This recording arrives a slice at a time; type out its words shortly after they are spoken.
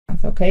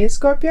okay,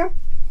 Scorpio?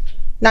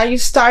 Now you're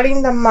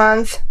starting the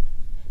month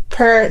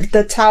per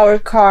the Tower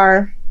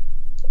card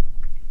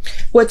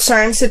with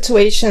certain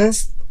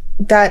situations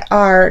that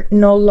are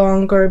no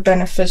longer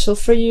beneficial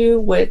for you,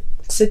 with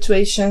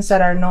situations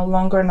that are no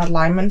longer in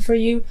alignment for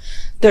you.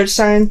 There's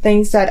certain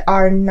things that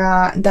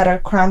are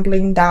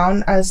crumbling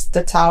down, as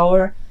the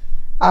Tower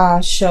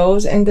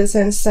shows in this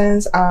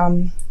instance.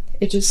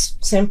 It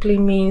just simply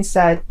means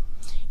that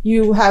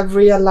you have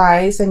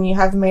realized and you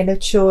have made a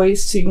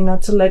choice to,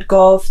 to let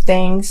go of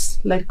things,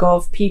 let go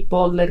of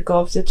people, let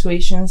go of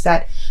situations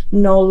that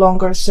no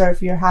longer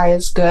serve your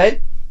highest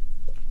good.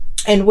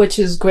 And which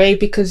is great,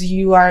 because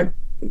you are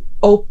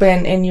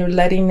open and you're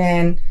letting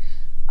in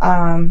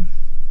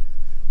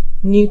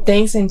new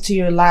things into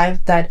your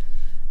life that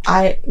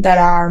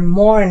are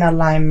more in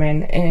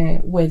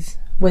alignment with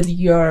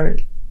your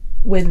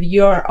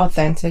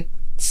authentic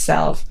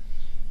self,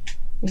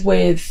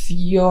 with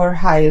your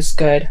highest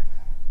good.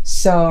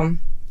 So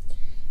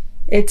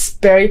it's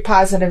very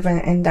positive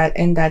in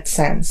that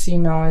sense.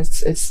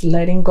 It's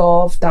letting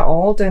go of the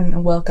old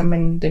and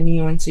welcoming the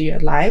new into your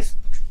life.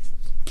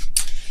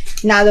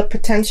 Now the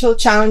potential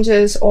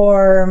challenges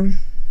or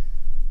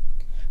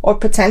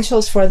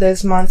potentials for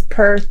this month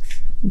per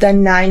the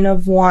 9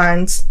 of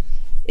Wands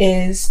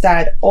is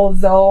that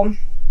although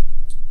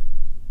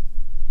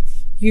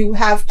you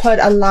have put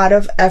a lot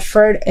of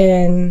effort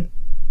into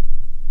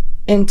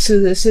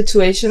the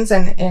situations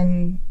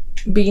and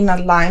being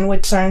aligned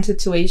with certain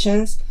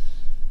situations,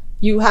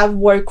 you have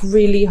worked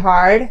really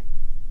hard.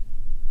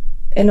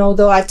 And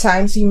although at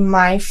times you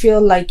might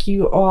feel like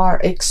you are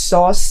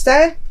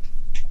exhausted,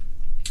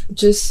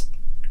 just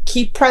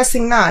keep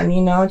pressing on,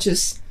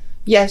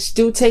 yes,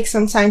 do take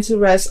some time to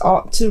rest,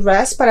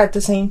 but at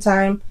the same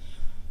time,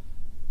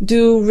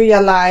 do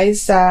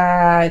realize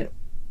that,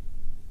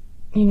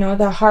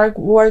 the hard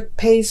work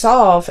pays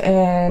off,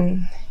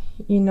 and,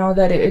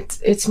 that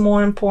it's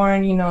more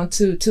important,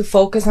 to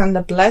focus on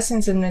the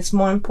blessings, and it's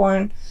more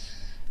important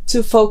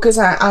to focus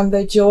on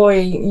the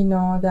joy,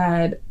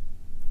 that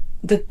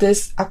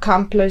these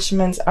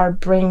accomplishments are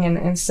bringing,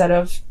 instead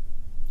of,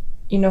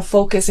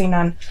 focusing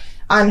on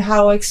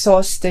how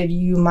exhausted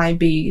you might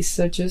be.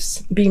 So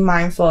just be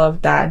mindful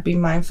of that. Be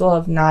mindful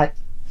of not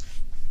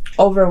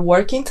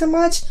overworking too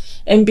much,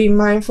 and be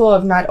mindful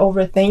of not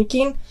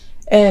overthinking,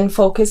 and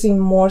focusing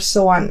more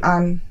so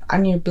on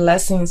your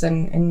blessings,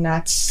 and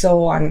not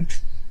so on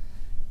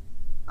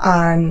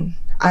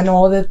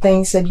all the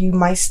things that you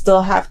might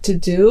still have to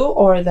do,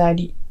 or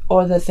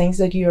the things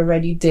that you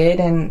already did,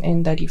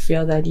 and that you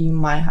feel that you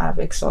might have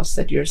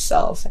exhausted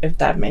yourself, if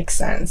that makes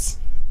sense.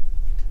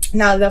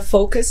 Now the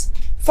focus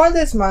for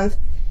this month,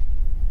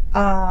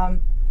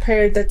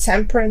 per the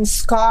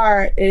Temperance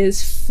card,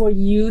 is for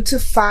you to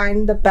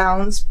find the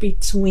balance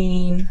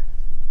between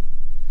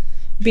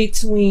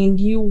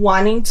you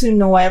wanting to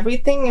know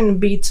everything,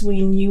 and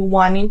between you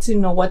wanting to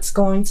know what's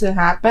going to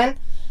happen,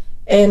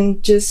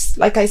 and just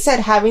like I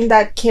said, having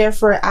that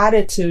carefree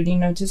attitude,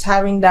 just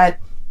having that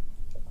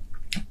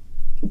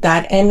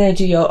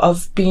energy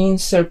of being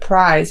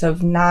surprised,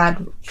 of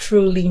not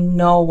truly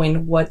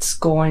knowing what's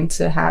going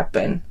to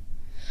happen.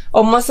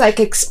 Almost like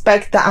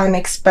expect the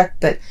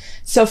unexpected.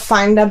 So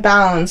find a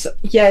balance.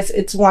 Yes,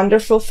 it's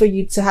wonderful for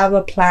you to have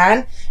a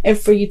plan and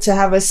for you to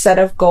have a set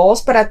of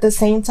goals, but at the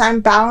same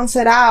time, balance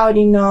it out,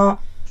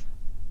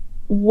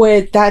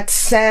 with that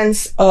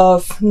sense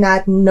of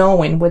not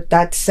knowing, with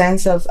that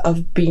sense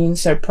of being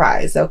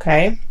surprised,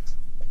 okay?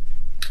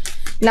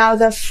 Now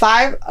the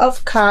 5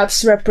 of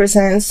Cups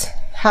represents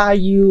how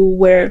you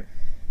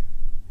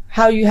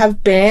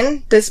have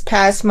been this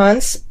past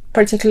months,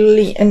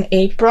 particularly in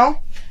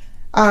April.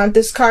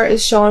 This card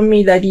is showing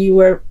me that you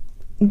were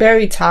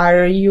very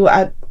tired.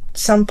 At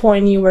some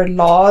point you were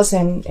lost,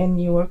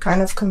 and you were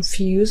kind of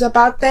confused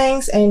about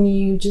things, and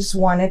you just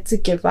wanted to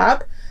give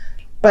up,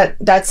 but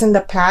that's in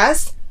the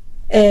past.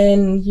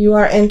 And you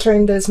are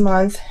entering this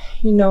month,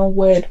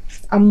 with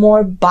a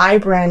more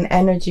vibrant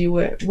energy,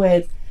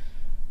 with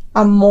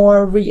a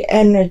more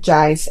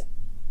re-energized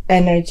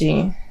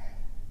energy,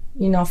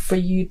 for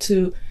you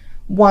to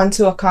want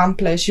to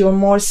accomplish. You're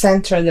more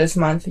centered this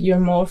month. You're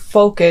more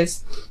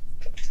focused.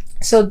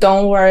 So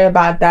don't worry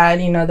about that.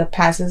 The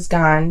past is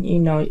gone.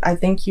 I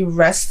think you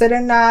rested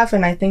enough,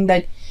 and I think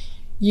that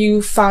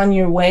you found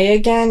your way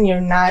again.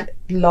 You're not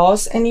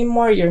lost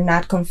anymore. You're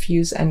not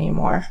confused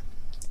anymore.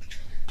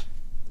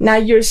 Now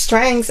your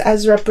strengths,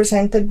 as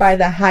represented by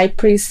the High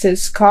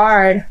Priestess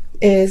card,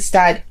 is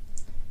that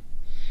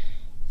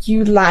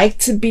you like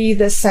to be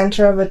the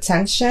center of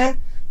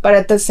attention, but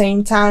at the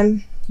same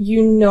time,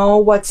 you know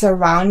what's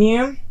around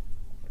you,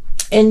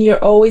 and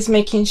you're always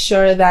making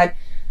sure that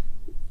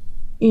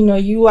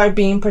you are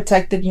being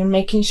protected. You're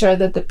making sure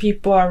that the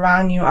people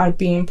around you are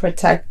being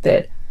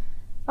protected.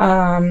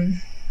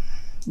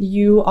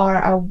 You are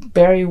a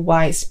very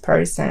wise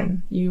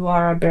person. You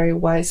are a very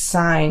wise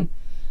sign.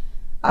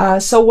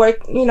 So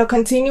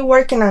continue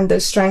working on the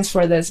strengths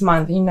for this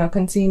month.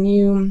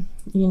 Continue,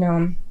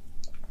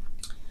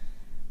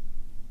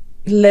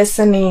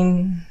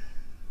 listening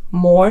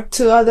more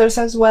to others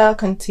as well.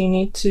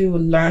 Continue to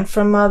learn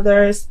from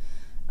others.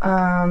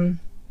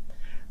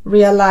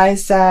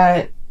 Realize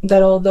that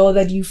although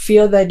that you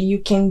feel that you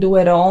can do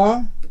it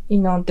all,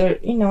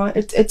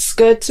 it's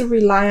good to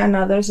rely on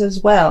others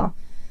as well.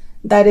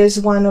 That is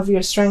one of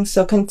your strengths.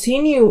 So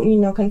continue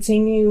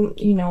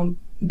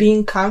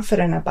being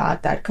confident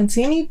about that.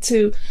 Continue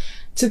to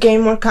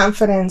gain more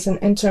confidence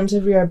in terms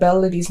of your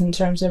abilities, in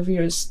terms of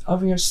your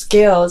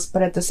skills,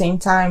 but at the same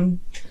time,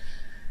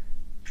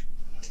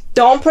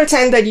 don't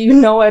pretend that you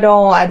know it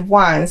all at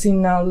once.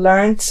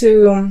 Learn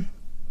to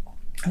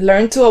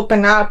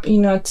open up,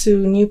 to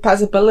new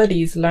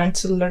possibilities. Learn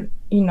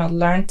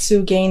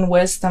to gain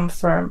wisdom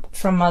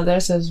from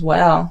others as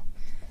well.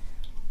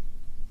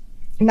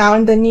 Now,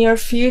 in the near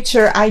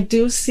future, I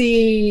do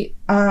see,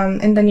 I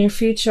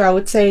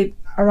would say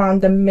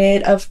around the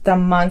mid of the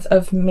month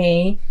of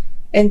May,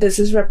 and this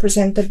is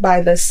represented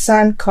by the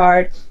Sun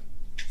card,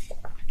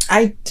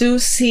 I do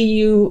see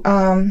you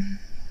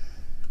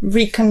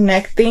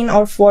reconnecting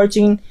or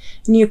forging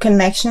new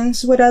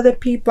connections with other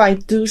people. I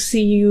do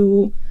see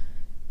you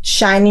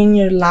shining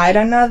your light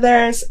on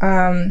others.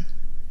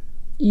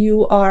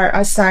 You are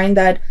a sign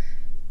that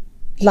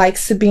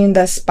likes to be in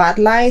the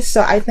spotlight.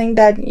 So I think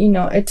that,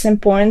 it's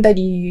important that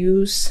you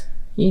use,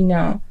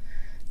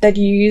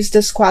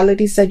 those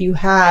qualities that you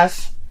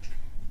have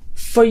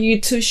for you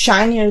to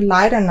shine your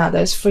light on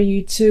others, for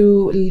you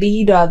to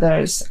lead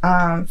others,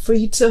 for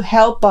you to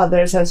help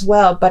others as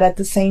well. But at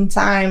the same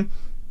time,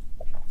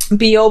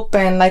 be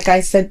open, like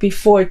I said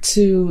before,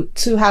 to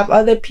have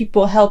other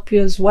people help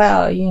you as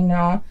well.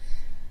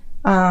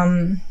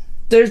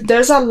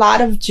 There's a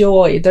lot of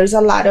joy. There's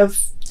a lot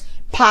of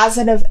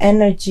positive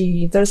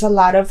energy. There's a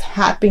lot of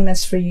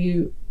happiness for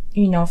you,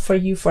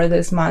 for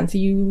this month.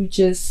 You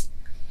just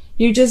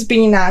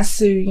being asked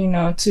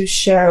to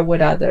share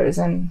with others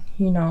and,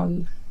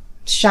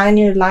 shine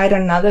your light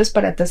on others,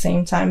 but at the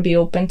same time, be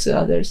open to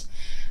others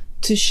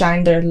to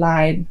shine their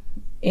light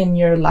in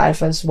your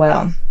life as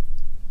well.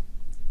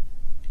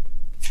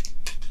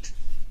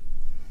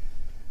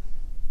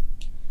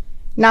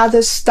 Now,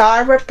 the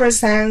star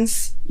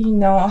represents,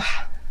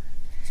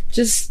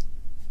 just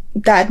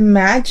that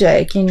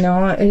magic,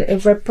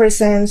 it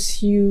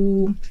represents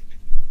you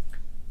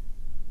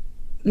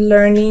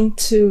learning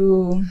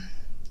to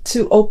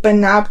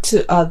open up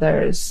to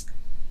others.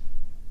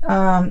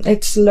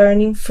 It's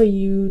learning for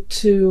you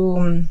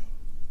to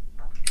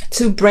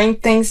bring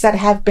things that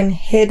have been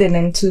hidden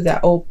into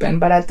the open,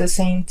 but at the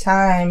same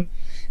time,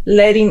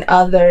 letting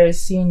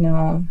others,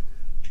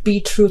 be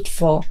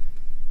truthful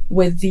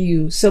with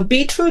you. So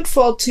be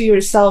truthful to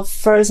yourself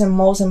first and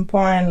most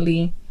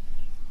importantly,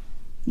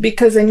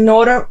 because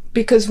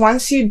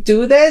once you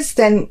do this,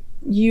 then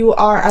you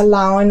are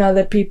allowing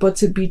other people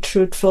to be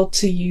truthful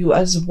to you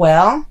as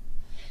well.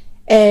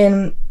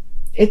 And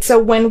it's a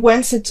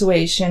win-win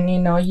situation.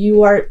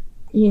 You are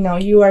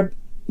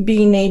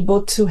being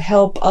able to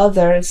help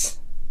others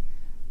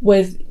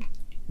with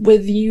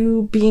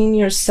you being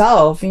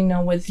yourself,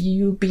 with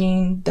you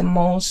being the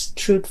most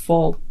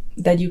truthful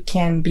that you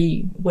can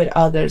be with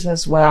others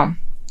as well.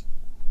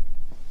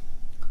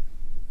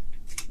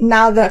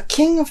 Now, the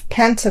King of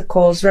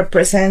Pentacles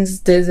represents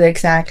this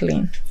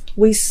exactly.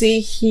 We see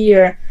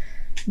here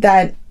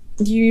that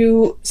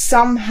you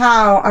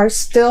somehow are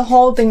still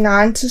holding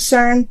on to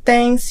certain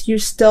things. You're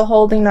still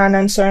holding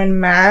on certain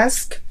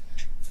masks.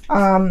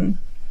 To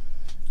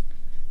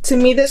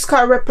me, this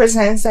card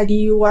represents that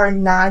you are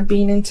not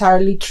being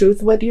entirely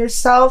truth with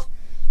yourself.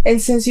 And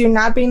since you're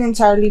not being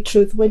entirely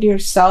truth with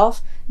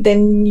yourself,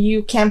 then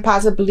you can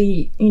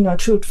possibly,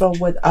 truthful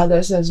with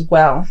others as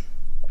well.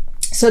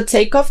 So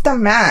take off the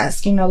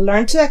mask,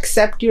 learn to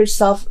accept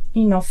yourself,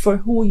 for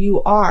who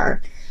you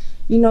are.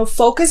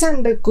 Focus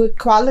on the good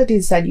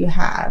qualities that you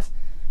have.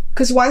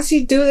 Because once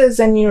you do this,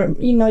 then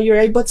you're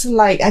able to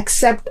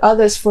accept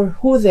others for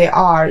who they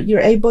are.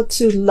 You're able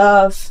to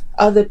love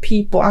other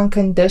people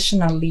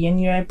unconditionally, and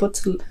you're able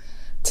to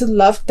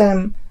love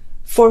them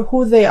for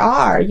who they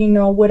are,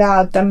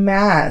 without the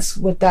mask,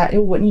 without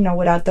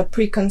the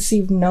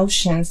preconceived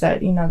notions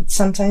that,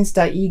 sometimes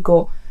the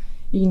ego,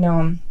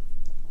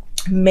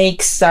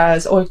 makes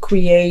us or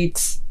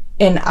creates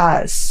in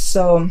us.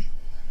 So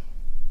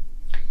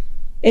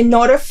in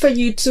order for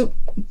you to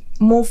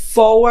move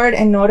forward,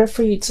 in order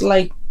for you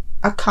to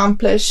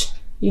accomplish,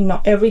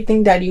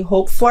 everything that you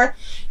hope for,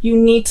 you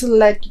need to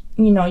let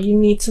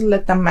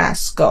the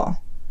mask go.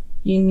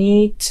 You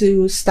need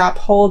to stop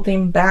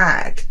holding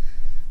back.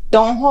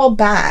 Don't hold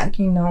back,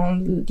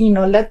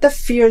 let the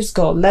fears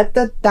go, let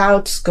the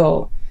doubts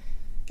go,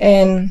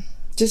 and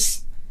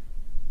just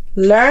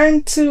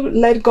learn to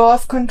let go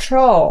of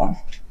control.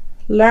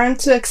 Learn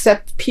to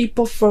accept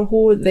people for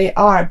who they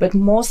are, but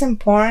most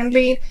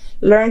importantly,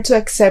 learn to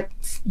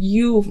accept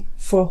you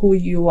for who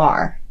you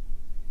are.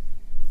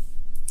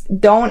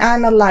 Don't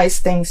analyze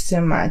things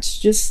too much.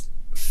 Just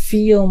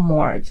feel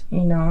more,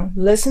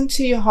 listen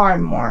to your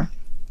heart more.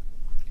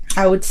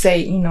 I would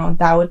say,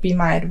 that would be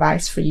my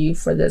advice for you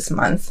for this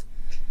month.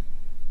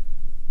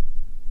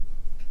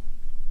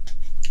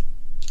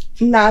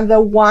 Now the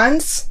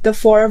wands, the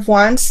Four of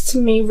Wands, to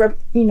me,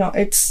 you know,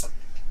 it's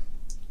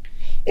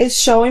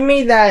showing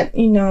me that,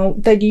 you know,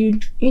 that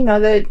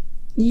that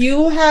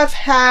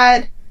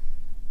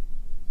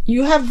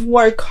you have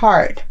worked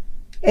hard,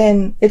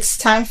 and it's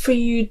time for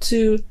you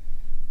to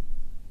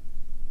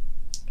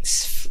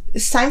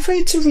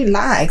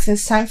relax.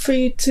 It's time for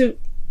you to,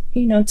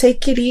 you know,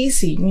 take it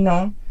easy, you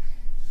know,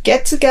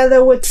 get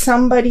together with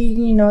somebody,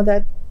 you know,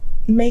 that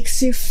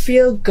makes you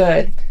feel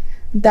good,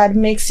 that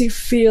makes you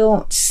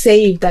feel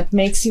safe, that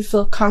makes you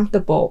feel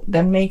comfortable,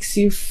 that makes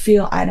you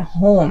feel at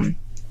home.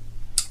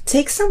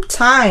 Take some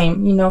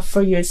time, you know,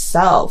 for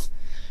yourself.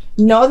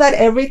 Know that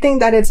everything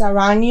that is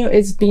around you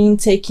is being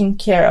taken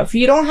care of.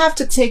 You don't have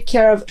to take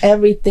care of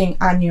everything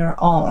on your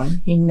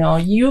own. You know,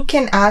 you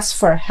can ask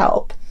for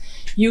help.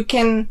 You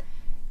don't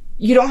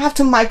have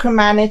to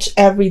micromanage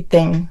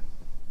everything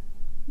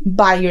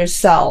by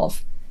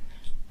yourself.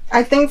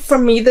 I think for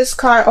me, this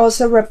card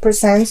also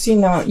represents, you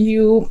know,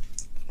 you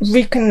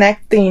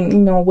reconnecting, you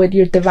know, with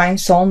your divine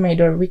soulmate,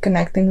 or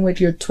reconnecting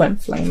with your twin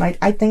flame.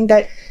 I think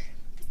that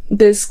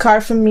this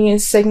card for me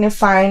is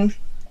signifying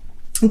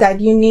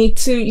that you need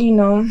to, you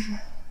know,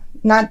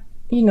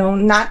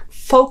 not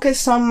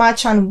focus so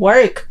much on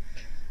work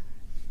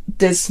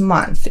this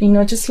month. You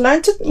know, just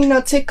learn to, you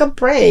know, take a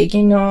break,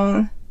 you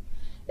know,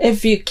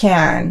 if you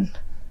can.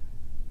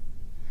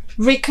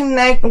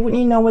 Reconnect,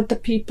 you know, with the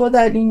people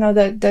that, you know,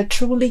 that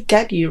truly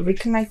get you.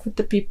 Reconnect with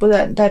the people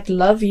that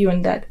love you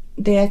and that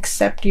they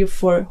accept you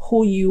for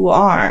who you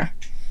are.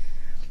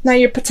 Now,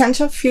 your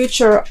potential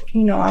future,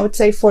 you know, I would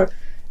say for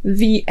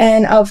the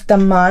end of the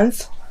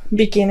month,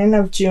 beginning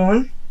of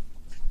June,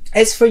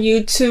 is for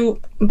you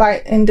to,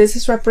 and this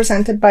is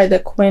represented by the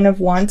Queen of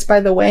Wands, by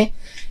the way,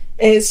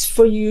 is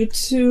for you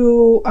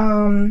to,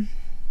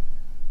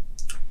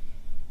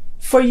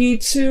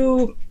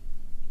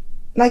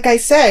 like I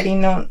said, you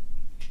know,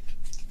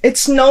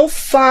 it's no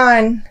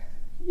fun,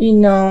 you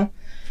know,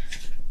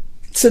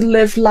 to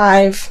live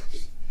life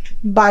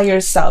by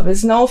yourself.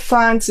 It's no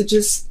fun to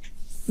just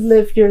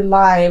live your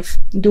life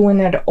doing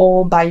it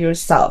all by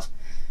yourself.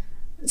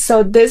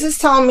 So this is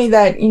telling me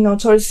that, you know,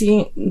 towards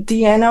the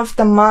end of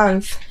the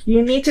month,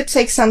 you need to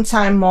take some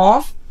time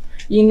off.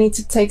 You need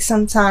to take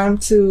some time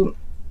to,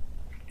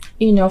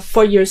 you know,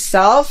 for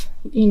yourself.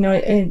 You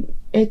know,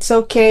 it's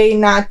okay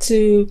not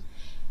to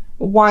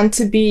want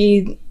to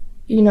be,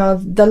 you know,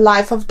 the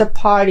life of the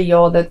party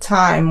all the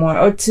time,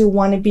 or to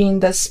want to be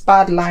in the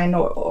spotlight,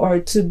 or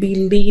to be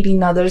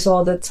leading others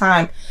all the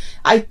time.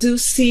 I do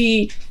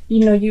see,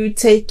 you know, you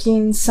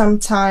taking some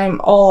time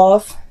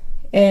off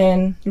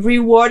and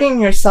rewarding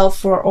yourself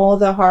for all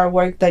the hard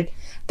work that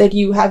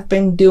you have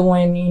been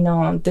doing, you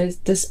know,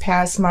 this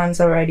past months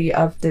already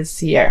of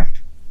this year.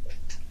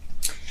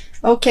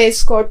 Okay,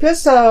 Scorpio,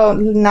 so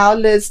now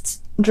let's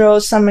draw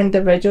some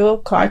individual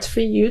cards for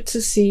you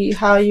to see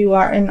how you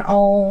are in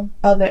all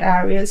other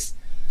areas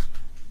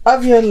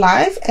of your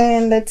life,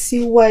 and let's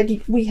see what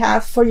we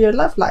have for your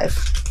love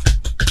life.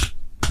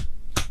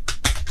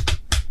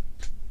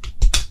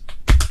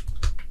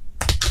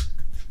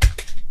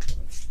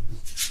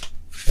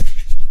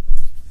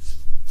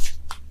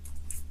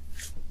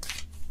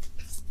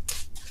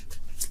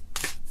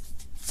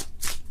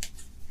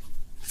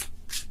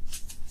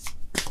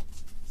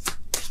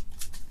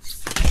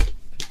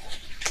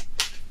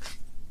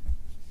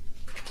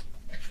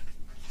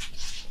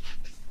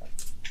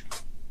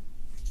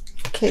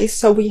 Okay,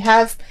 so we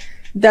have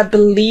the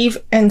Believe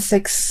and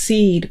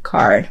Succeed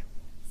card.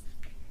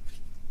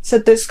 So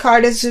this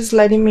card is just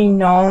letting me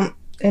know,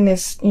 and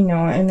it's, you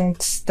know, and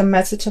it's the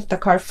message of the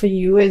card for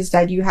you is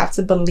that you have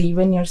to believe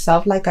in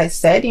yourself. Like I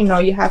said, you know,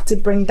 you have to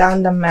bring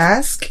down the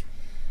mask.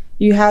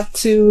 You have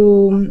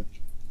to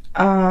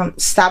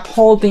stop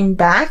holding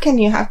back,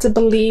 and you have to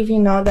believe, you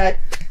know, that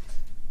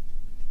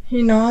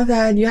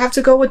you have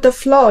to go with the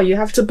flow. You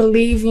have to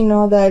believe, you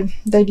know, that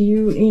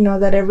you know,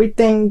 that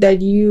everything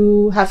that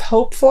you have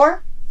hoped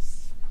for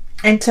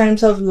in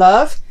terms of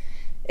love,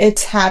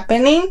 it's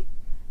happening.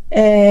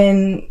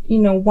 And, you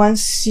know,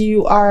 once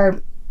you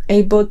are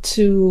able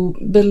to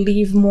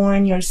believe more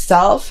in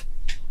yourself,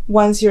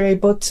 once you're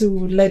able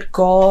to let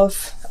go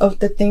of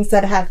the things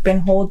that have been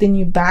holding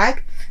you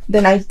back,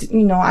 then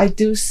I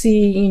do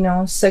see, you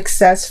know,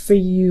 success for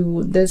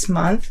you this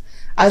month,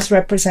 as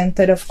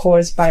represented, of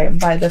course,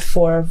 by the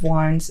Four of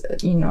Wands,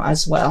 you know,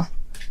 as well.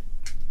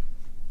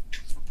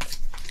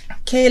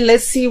 Okay,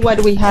 let's see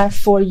what we have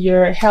for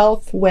your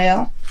health,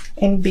 well,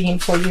 and being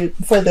for you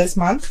for this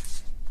month.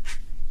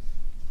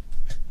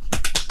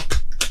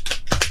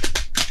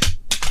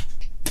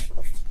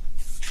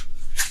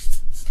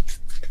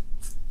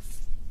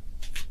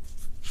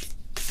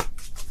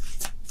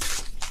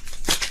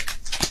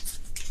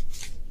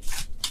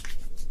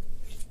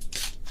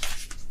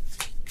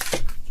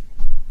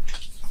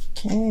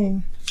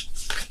 Okay.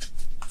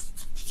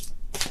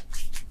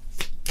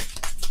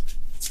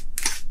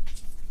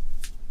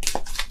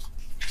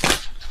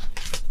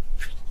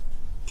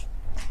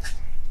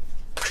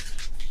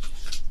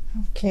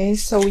 Okay,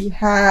 so we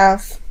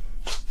have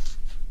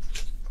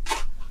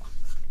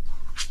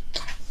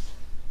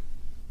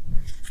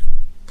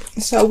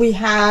So we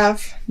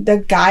have the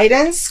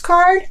guidance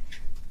card,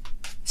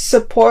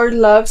 support,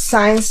 love,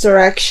 signs,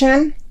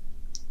 direction.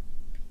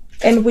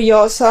 And we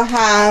also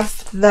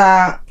have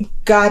the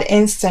gut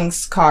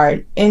instincts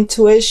card,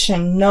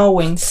 intuition,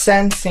 knowing,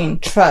 sensing,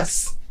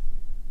 trust.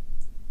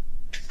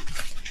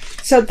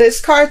 So these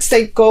cards,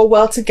 they go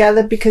well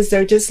together because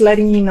they're just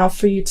letting you know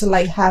for you to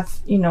like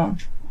have, you know,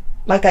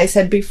 like I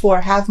said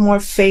before, have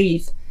more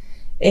faith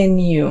in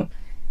you.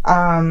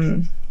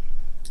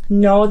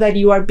 Know that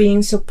you are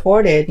being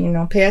supported, you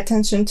know, pay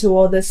attention to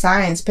all the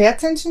signs. Pay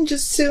attention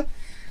just to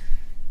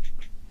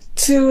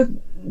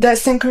the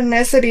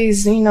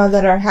synchronicities, you know,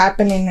 that are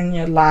happening in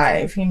your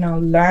life. You know,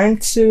 learn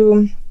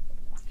to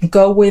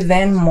go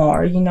within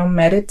more, you know,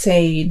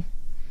 meditate,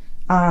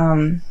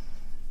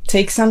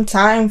 take some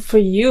time for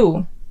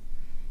you,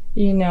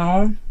 you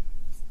know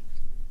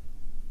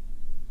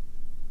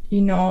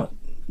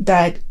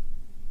that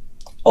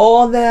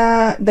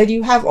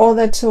you have all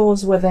the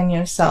tools within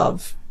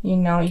yourself. You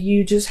know,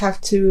 you just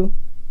have to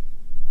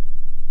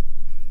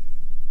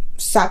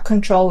stop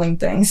controlling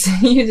things.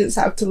 You just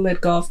have to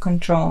let go of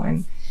control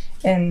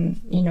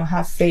and you know,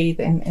 have faith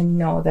and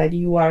know that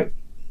you're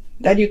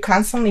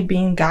constantly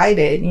being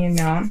guided, you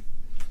know.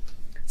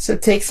 So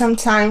take some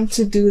time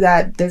to do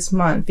that this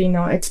month. You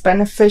know, it's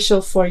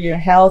beneficial for your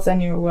health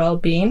and your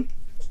well-being.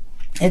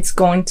 It's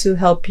going to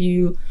help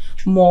you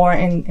more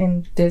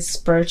in this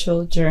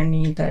spiritual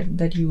journey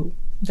that you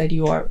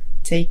are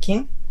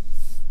taking.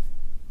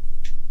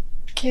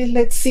 Okay,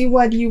 let's see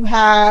what you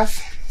have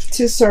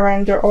to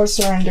surrender or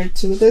surrender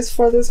to this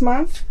for this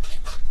month.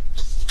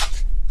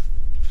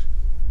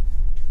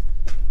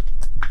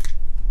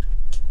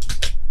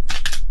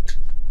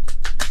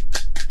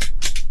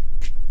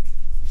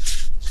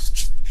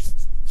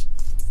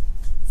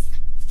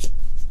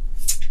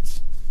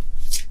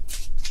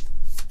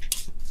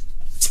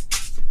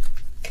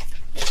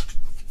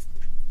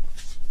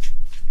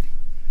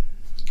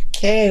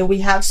 Okay, we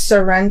have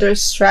surrender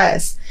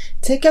stress.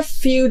 Take a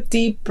few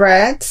deep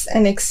breaths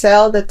and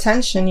exhale the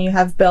tension you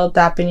have built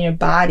up in your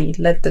body.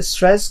 Let the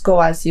stress go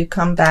as you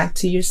come back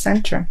to your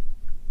center.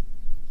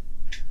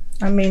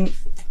 I mean,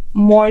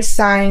 more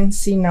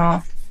signs, you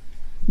know,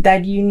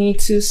 that you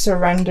need to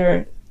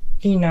surrender,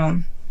 you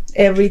know,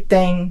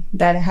 everything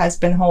that has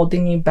been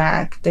holding you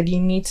back, that you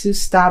need to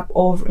stop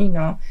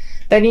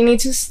that you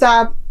need to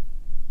stop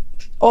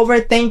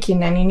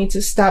overthinking and you need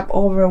to stop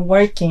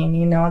overworking,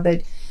 you know,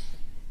 that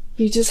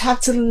you just have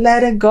to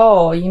let it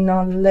go, you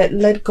know,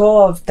 let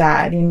go of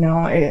that, you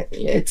know.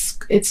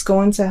 It's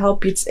going to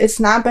help you. It's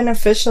not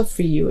beneficial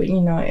for you,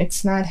 you know.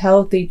 It's not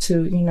healthy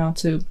to, you know,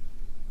 to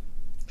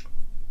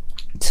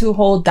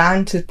hold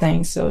on to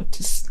things. So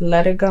just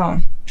let it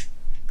go.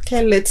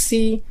 Okay, let's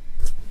see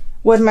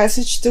what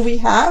message do we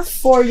have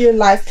for your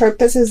life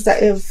purpose. Is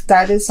that if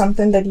that is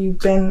something that you've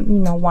been, you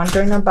know,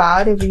 wondering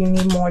about, if you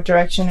need more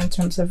direction in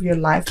terms of your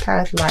life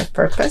path, life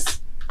purpose.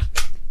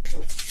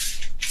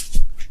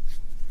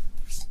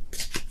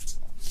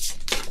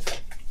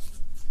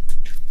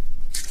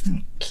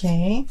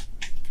 Okay,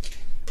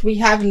 we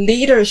have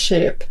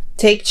leadership.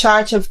 Take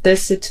charge of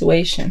this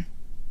situation.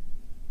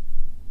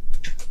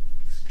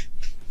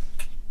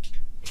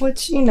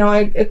 Which, you know,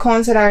 it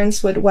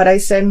coincides with what I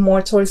said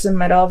more towards the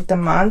middle of the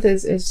month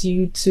is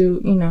you to,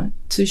 you know,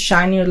 to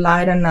shine your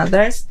light on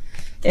others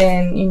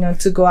and, you know,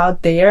 to go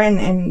out there.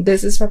 And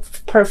this is a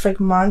perfect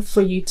month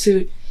for you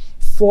to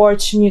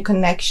forge new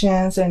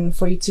connections and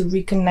for you to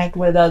reconnect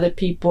with other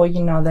people,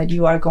 you know, that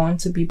you are going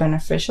to be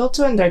beneficial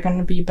to and they're going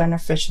to be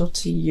beneficial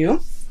to you.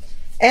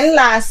 And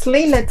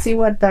lastly, let's see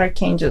what the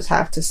archangels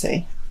have to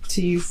say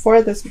to you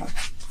for this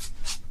month.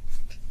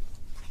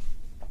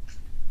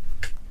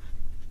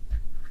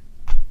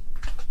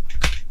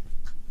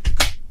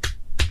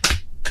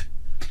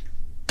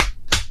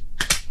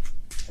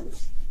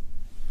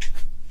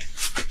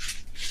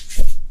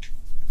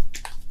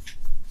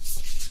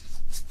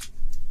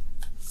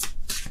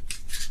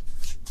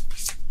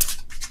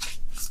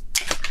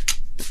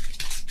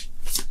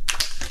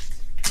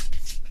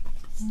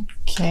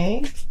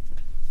 Okay.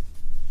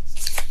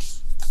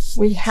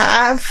 We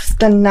have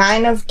the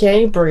 9 of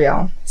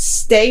Gabriel.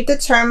 Stay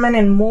determined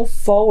and move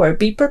forward.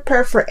 Be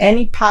prepared for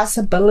any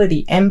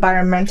possibility.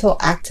 Environmental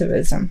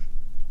activism.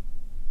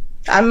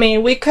 I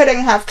mean, we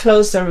couldn't have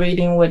closed the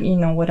reading with, you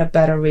know, with a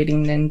better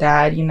reading than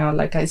that. You know,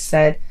 like I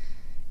said,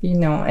 you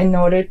know, in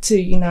order to,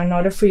 you know, in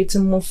order for you to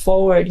move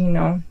forward, you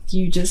know,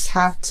 you just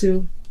have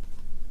to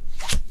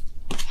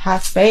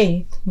have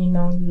faith, you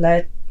know,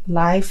 let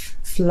life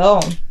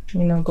flow,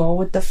 you know, go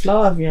with the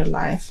flow of your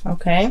life.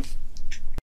 Okay.